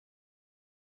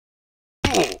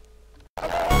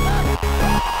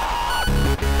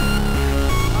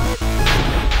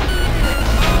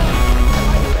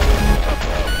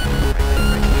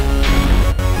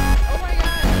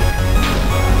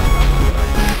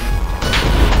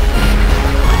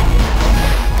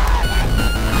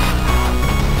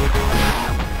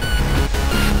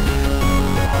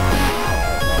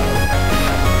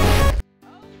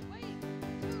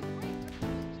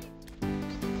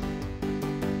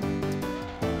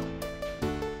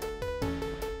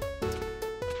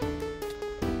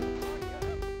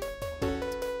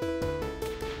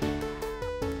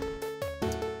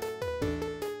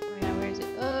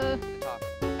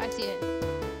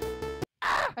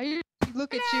I usually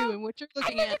look at you, and what you're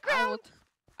looking at, I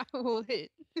will hit.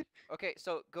 Okay,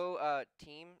 so go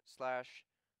team slash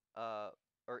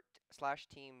or slash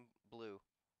team blue.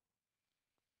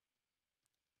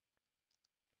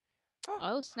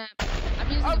 Oh snap!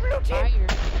 I'm using a blue team. fire.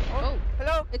 Oh,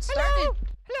 hello. It started.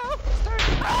 Hello. It started.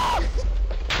 Oh!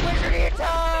 Wizardy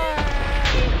time!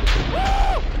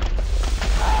 Woo!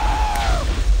 Oh!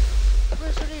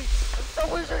 Wizardy! I'm so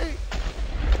wizardy!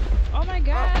 Oh my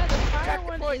god, the fire check the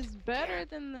one point. is better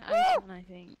than the ice one, I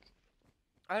think.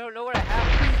 I don't know what I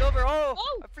have. Silver. Oh!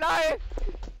 I'm flying!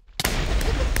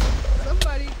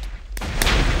 Somebody.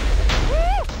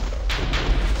 Woo!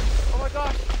 Oh my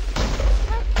gosh!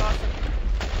 That's awesome.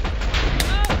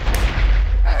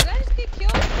 Wait, did I just get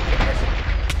killed? I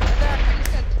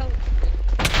just got teleported.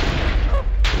 Oh.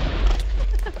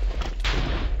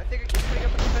 I think I keep putting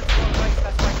up a defensive wall of ice.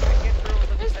 That's why I can't get through with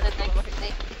the defensive wall of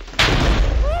ice.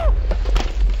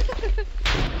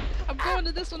 I'm going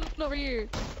to this one over here.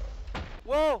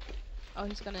 Whoa! Oh,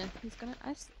 he's gonna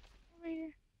ice over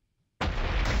here.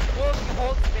 Well, if you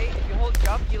hold space, if you hold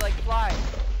jump, you like fly.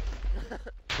 You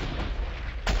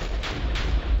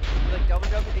like double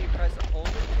jump and then you press hold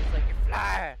it, it's like you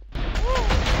fly. Woo!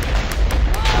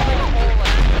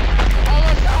 Oh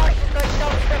my gosh, it's like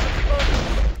double step explosion.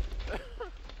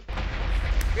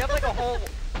 We have like a whole.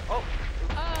 Oh.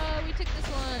 We took this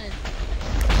one.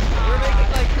 We're making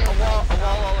like a wall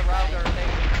all around our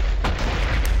thing.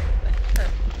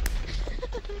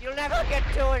 You'll never get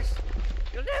to us.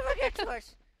 You'll never get to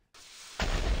us.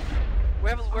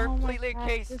 We're completely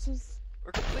encased.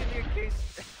 We're completely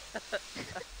encased.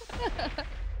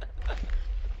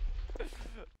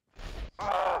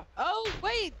 Oh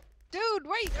wait, dude,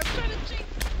 wait! I'm trying to change.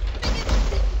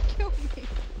 Kill me.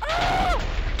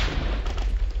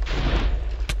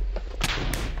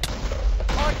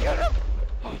 Oh, kill him!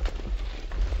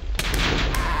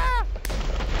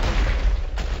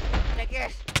 Take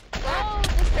this. Oh,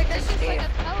 this is like a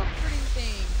teleporting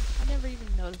thing. I never even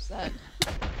noticed that.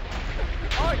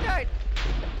 Oh, it died!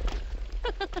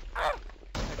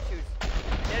 Choose.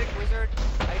 Kinetic wizard,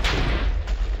 ice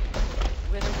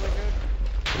wizard, wizard,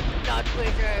 blood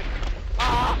wizard.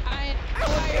 Ah! I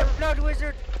want to be a blood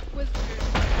wizard.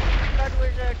 Blood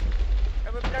wizard.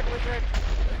 I'm a blood wizard.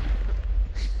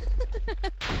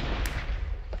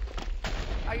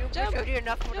 Are you wizardy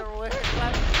enough for the wizard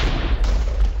class?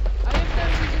 I am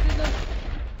not wizard enough.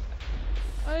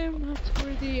 I am not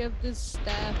worthy of this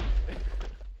staff.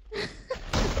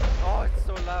 Oh, it's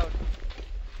so loud.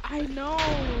 I know.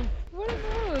 What a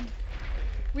mood.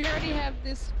 We already have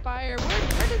this fire.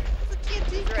 Where did the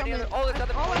TNT come in? Oh, there's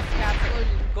other points to capture.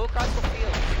 Go across the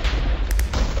field.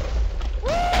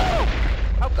 Woo!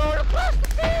 I'm going across the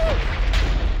field!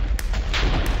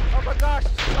 Oh my gosh,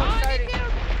 it's so exciting.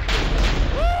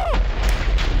 Woo!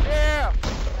 Yeah!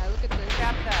 Look at this.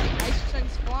 Cap that. Ice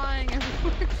chunks flying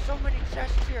everywhere. So many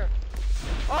chests here.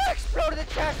 Oh, I exploded the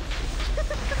chest!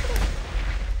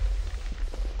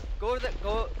 Go to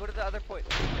the other point.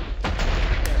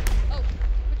 Oh,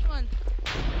 which one?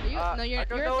 Are you? No, you're. I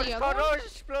don't you're know at what the it's other called. one? Oh, it's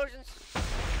explosions.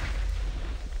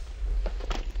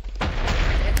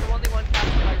 It's the only one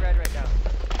captured by red right now.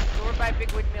 So we're by a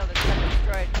big windmill that's kind of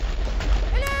destroyed.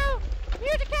 Hello! I'm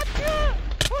here to capture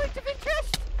point of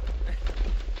interest!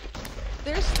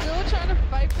 They're still trying to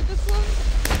fight for this one?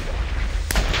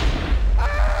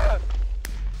 Ah!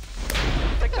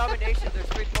 It's like domination, there's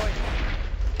 3 points.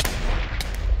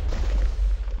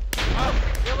 Oh,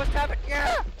 we almost have it.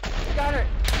 Yeah! We got it!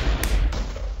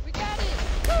 We got it!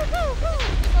 Woo, woo, woo!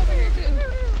 Over here too.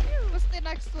 What's the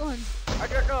next one? I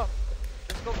don't know.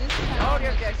 Let's go. This Oh, town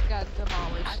there, just got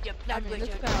demolished. I'm your blood this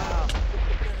wizard. town.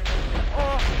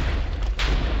 Oh!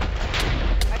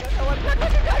 I don't know what blood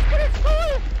wizard does, but it's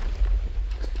cool!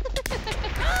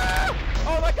 Ah!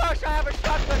 Oh my gosh, I have a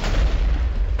shotgun!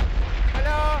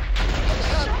 Hello?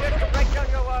 Get right down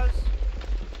your walls.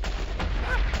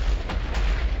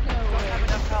 No Don't way. have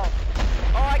enough health.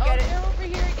 Oh, I get it. They're over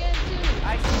here again too.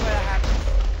 I see what happens.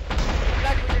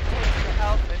 Blood wizard takes your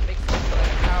health and makes it feel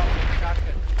like a powerful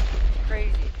shotgun. It's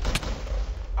crazy.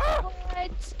 Oh!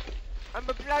 What? I'm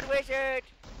a blood wizard!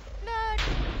 Blood!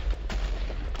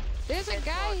 There's a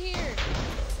guy here.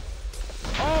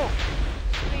 Oh!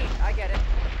 Sweet, I get it.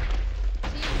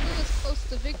 Team Blue is close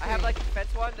to victory. I have like a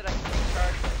defense one that I can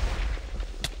recharge.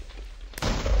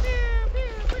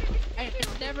 I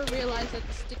never realized that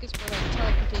the stick is for like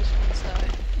teleportation and stuff.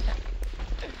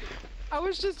 I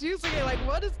was just using it like,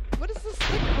 what is the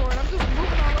stick for? And I'm just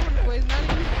moving all over the place, not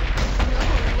even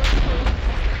knowing what the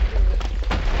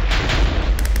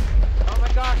Oh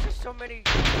my gosh, there's so many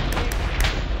things.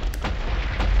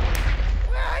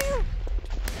 Where are you?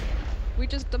 We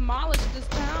just demolished this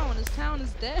town. This town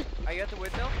is dead. Are you at the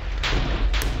windmill?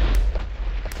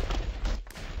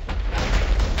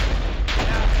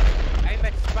 I'm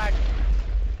at spot.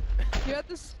 You're at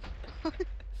this.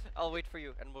 I'll wait for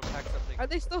you and we'll pack something. Are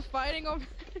they still fighting over?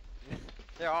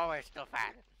 They're always still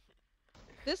fighting.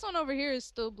 This one over here is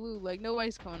still blue. Like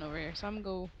nobody's coming over here, so I'm gonna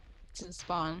go to the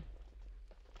spawn.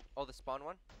 Oh, the spawn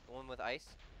one? The one with ice?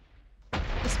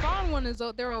 The spawn one is.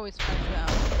 They're always fighting out.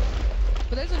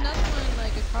 But there's another one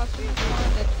like across from the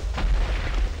spawn that's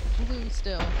blue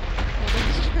still.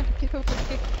 Nobody's trying to get over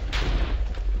here.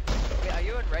 Wait, are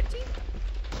you on red team?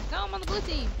 No, I'm on the blue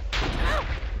team. Ah!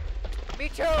 Me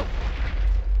too!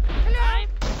 Hello! I'm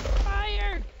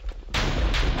fire!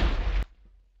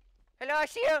 Hello, I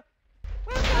see you!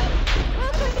 Welcome!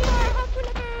 Welcome to our humble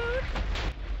abode!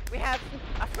 We have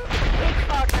a fruit with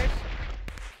partners.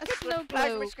 A snow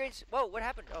plasma globe. screens. Whoa, what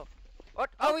happened? Oh. What?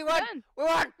 Oh, we won! Done. We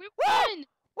won! We won!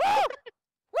 Woo!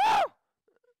 Woo!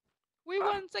 We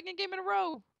won second game in a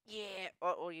row. Yeah.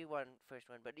 Oh, you won first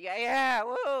one, but yeah,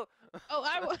 woo! Oh,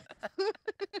 I won.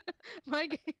 My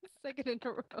game second in a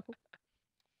row. All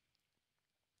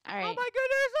right. Oh my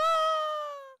goodness!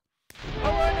 Oh! I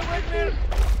won the windmill!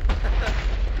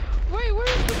 Wait, where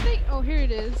is the thing? Oh, here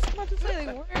it is. I'm about to say,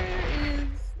 like, where is...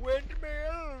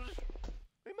 Windmills!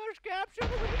 We must capture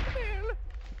the windmill!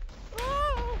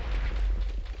 Oh!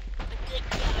 Good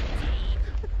job, team!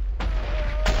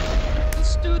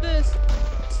 Let's do this!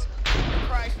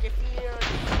 Christ, the field!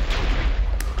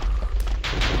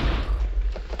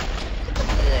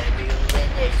 Let me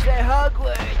finish the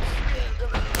Hogwarts!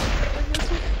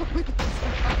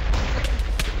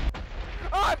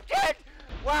 Oh, I'm dead!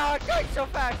 Wow, I died so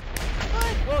fast!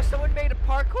 What? Whoa, someone made a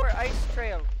parkour ice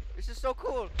trail. This is so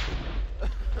cool.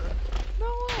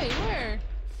 No way, where?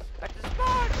 At the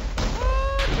spawn!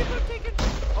 Oh, people are taking...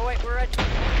 Oh wait, we're red team.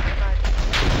 Never mind.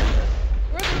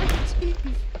 We're the red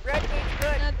team. Red team's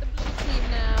good. Not the blue team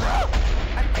now. Oh,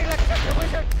 I'm feeling like such a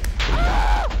wizard.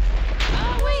 Oh!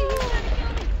 Oh wait, he's trying to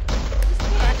kill me. This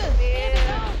panda. Panda,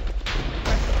 no.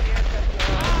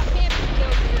 Ah, panda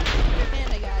killed me.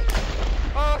 Panda guy.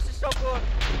 Oh, this is so cool.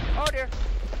 Oh dear.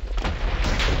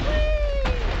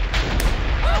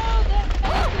 Oh, that's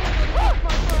cool.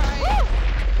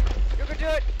 You can do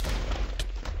it.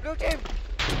 Blue team.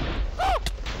 Oh,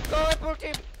 go ahead, blue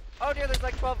team. Oh dear, there's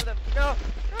like 12 of them. No.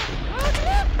 No. Oh,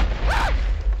 no. Ah!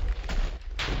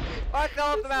 Oh, I fell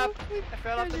off the map. I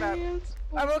fell off the map.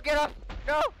 I won't get up.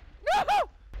 No. No.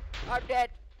 I'm dead.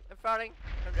 I'm falling.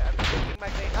 I'm shaking my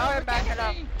face. Oh, I'm back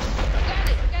up. We got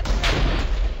it. We got the red team.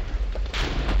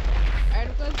 Alright,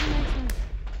 we'll go to the next one.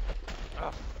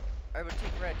 Oh, I would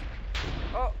take red.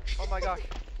 Oh, oh my gosh.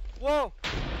 Whoa.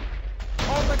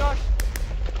 Oh my gosh.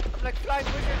 I'm like flying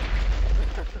wizard.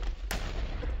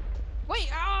 Wait,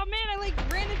 oh man, I like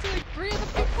ran into like 3 of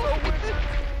the I'm people. so wizard.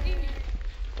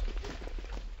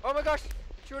 Oh my gosh.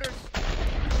 Shooters.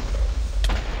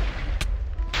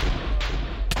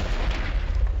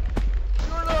 You're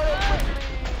not a wizard.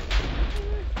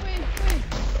 Wait.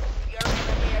 You're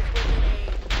gonna be a wizard.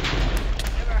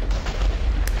 Never.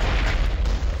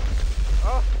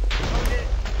 Oh, did it.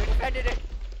 We defended it.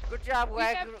 Good job,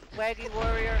 Waggy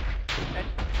Warrior.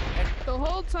 And the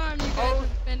whole time you guys were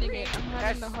defending it, I'm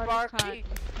having the hardest time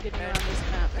getting around this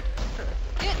map.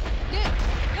 Get,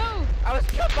 go! I was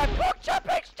killed by Pork Chop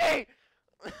XD!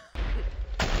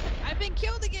 I've been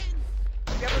killed again!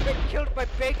 You ever been killed by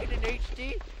bacon in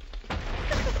HD?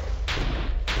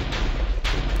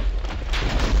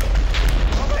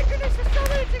 Oh my goodness, there's so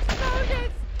many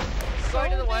explosions!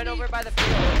 Going to the one over by the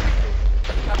field.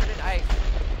 Covered in ice.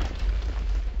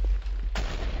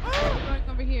 Oh, we're going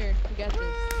over here. We got this.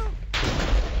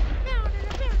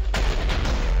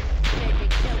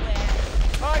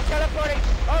 Oh, I'm teleporting!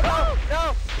 Oh no! No!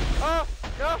 Oh,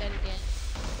 no! Dead again.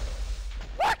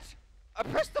 What? I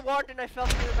pressed the wand and I fell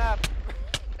through the map.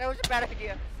 That was a bad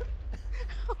idea.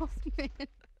 Oh man.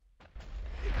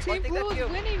 Team Blue is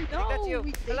winning. No, they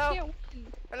Hello? can't win.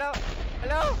 Hello?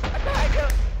 Hello? I'm behind you!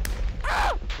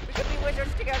 Oh! We could be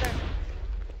wizards together!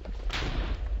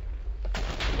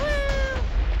 Woo!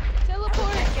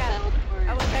 Teleport!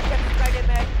 I will catch up,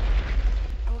 Spider-Man!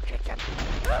 I will catch up!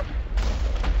 Oh!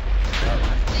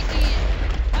 I'm taking it.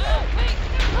 Oh, wait!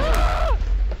 Oh!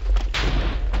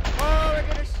 Oh my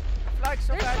goodness! I'm flying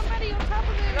so There's fast! somebody on top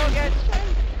of it! Go again!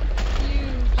 You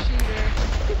cheater.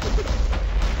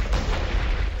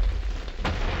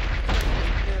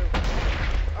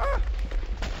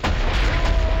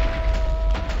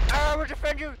 I will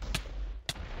defend you!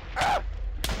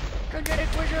 Kinetic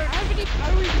wizard! I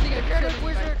don't even think I've Kinetic killed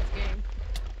wizard! this game.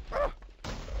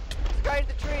 This guy in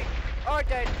the tree! Oh, I'm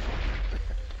dead!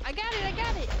 I got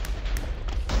it!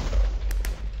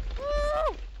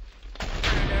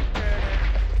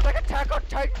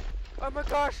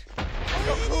 gosh! That's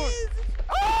so cool!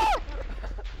 Oh!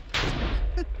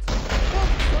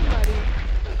 Somebody.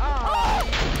 Oh!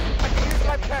 I can use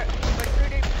my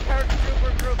 3D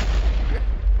paratrooper group.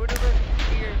 Whatever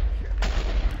here.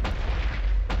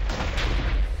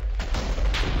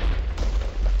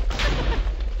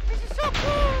 This is so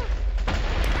cool!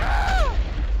 Ah!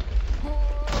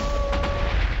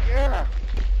 Yeah!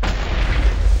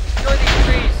 Destroy these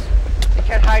trees! They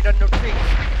can't hide on no trees.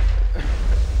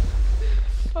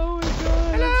 Oh my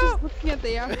god, I'm just looking at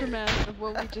the aftermath of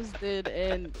what we just did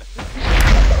and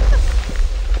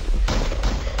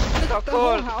So the cool.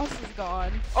 whole house is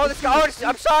gone. Oh,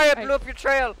 I'm sorry I blew up your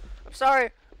trail. I'm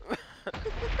sorry.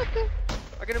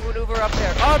 I'm gonna maneuver up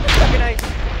there. Oh, the fucking ice.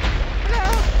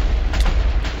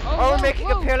 Oh, Oh, we're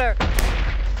making a pillar.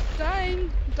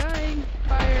 Dying.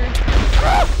 Fire.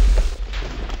 Ah!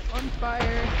 On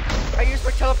fire. I used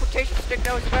my teleportation stick.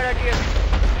 That was a bad idea.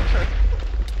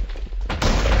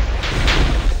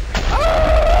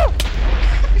 Oh!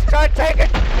 He's trying to take it.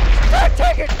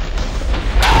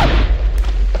 Ah!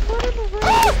 What in the world?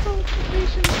 This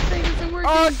teleportation thing isn't working.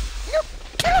 Oh,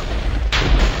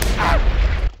 ah!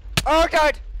 Oh, I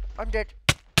died. I'm dead.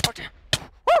 Oh, damn.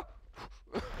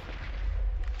 Woo!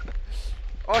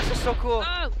 Oh, this is so cool.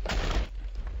 Oh.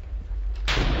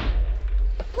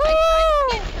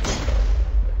 Woo!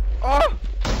 Oh!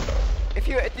 If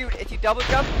you double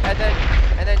jump and then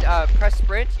press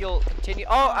sprint, you'll continue.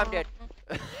 Oh, I'm dead.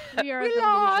 We are We the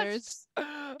lost. losers.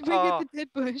 We get the dead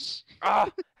bush. Oh,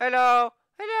 hello.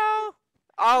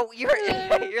 Oh,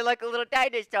 you're like a little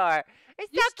dinosaur.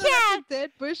 It's You so still have cute. the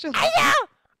dead bush. Hello.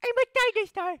 I'm a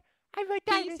dinosaur.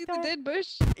 Can you see the dead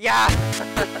bush? Yeah.